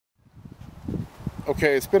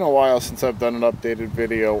Okay, it's been a while since I've done an updated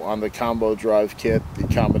video on the combo drive kit, the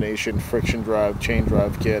combination friction drive, chain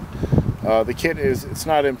drive kit. The kit it's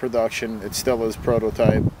not in production, it still is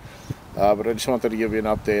prototype, but I just wanted to give you an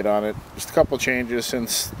update on it. Just a couple changes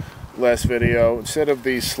since last video. Instead of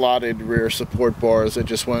these slotted rear support bars, I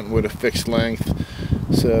just went with a fixed length,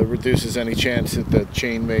 so it reduces any chance that the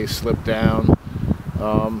chain may slip down.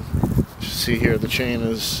 See here, the chain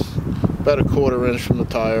is about a 1/4 inch from the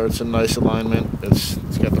tire. It's in nice alignment. It's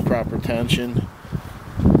got the proper tension.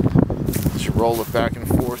 Just roll it back and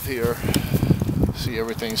forth here. See,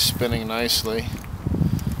 everything's spinning nicely.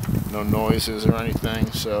 No noises or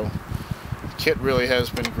anything. So the kit really has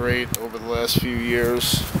been great over the last few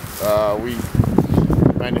years. We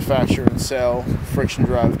manufacture and sell friction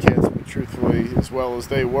drive kits, but truthfully, as well as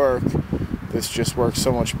they work, this just works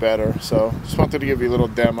so much better. So just wanted to give you a little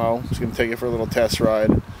demo. Just going to take it for a little test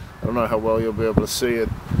ride. I don't know how well you'll be able to see it.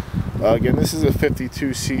 Again, this is a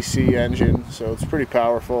 52cc engine, so it's pretty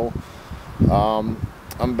powerful. I'm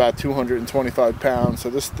about 225 pounds,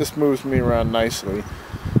 so this moves me around nicely.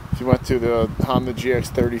 If you went to the Honda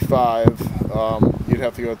GX35, you'd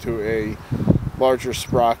have to go to a larger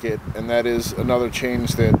sprocket, and that is another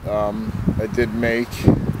change that I did make.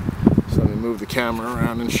 So let me move the camera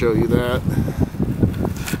around and show you that.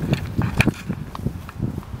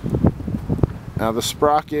 Now the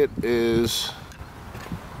sprocket it's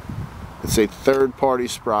a third-party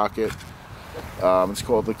sprocket. It's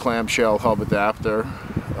called the clamshell hub adapter,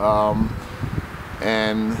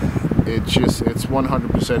 and it's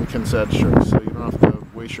 100% concentric, so you don't have to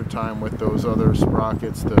waste your time with those other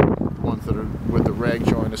sprockets, the ones that are with the rag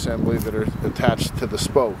joint assembly that are attached to the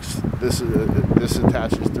spokes. This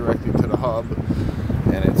attaches directly to the hub,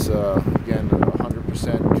 and it's again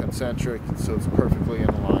 100% concentric, so it's perfectly in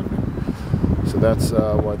alignment. So that's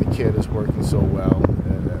why the kit is working so well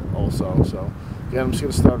also. So again, I'm just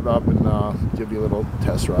going to start it up and give you a little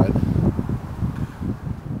test ride.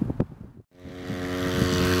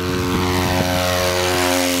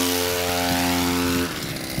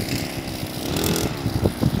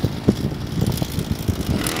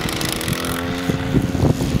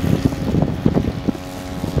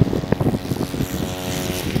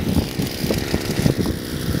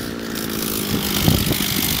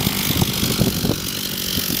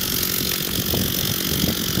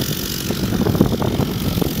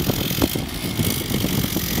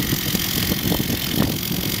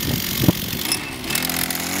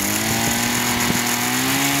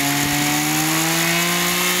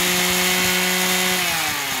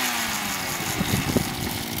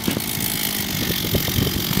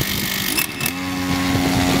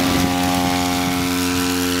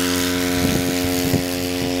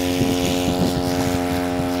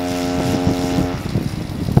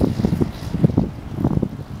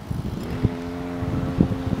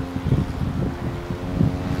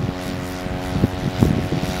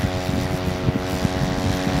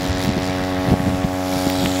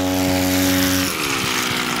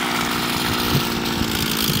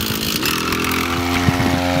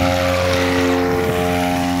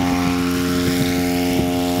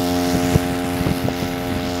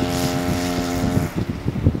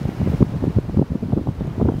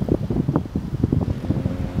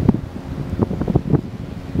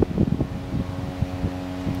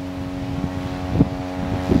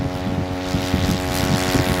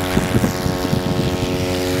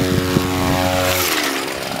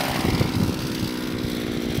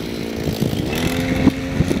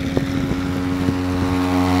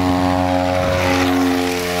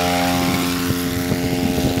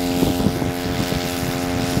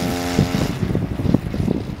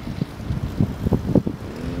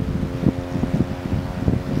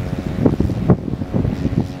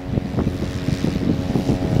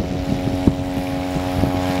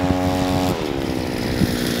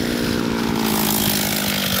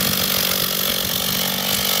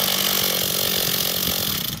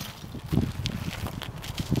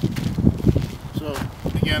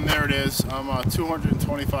 Again, there it is. I'm a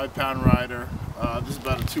 225-pound rider. This is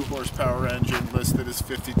about a 2-horsepower engine, listed as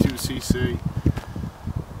 52cc.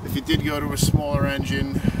 If you did go to a smaller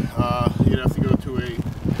engine, you'd have to go to a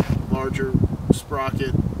larger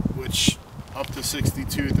sprocket, which up to 60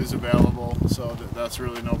 tooth is available, so that's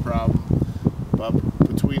really no problem. But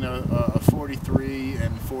between a 43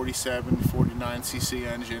 and 47, 49cc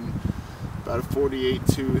engine, about a 48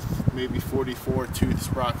 tooth, maybe 44 tooth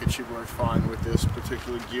sprocket should work fine with this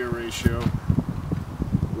particular gear ratio,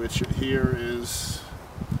 which here is,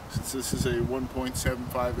 since this is a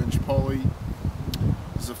 1.75 inch pulley,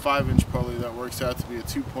 this is a 5 inch pulley that works out to be a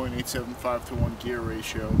 2.875 to 1 gear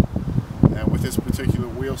ratio. And with this particular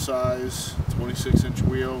wheel size, 26-inch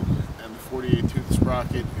wheel, and the 48-tooth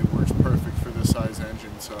sprocket, it works perfect for this size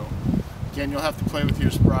engine. So again, you'll have to play with your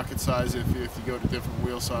sprocket size if you go to different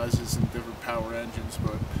wheel sizes and different power engines,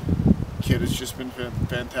 but kit has just been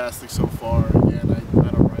fantastic so far. Again, I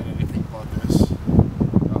don't write anything but this.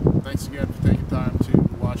 Thanks again for taking time to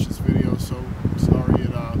watch this video. So sorry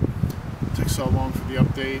it took so long for the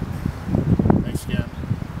update.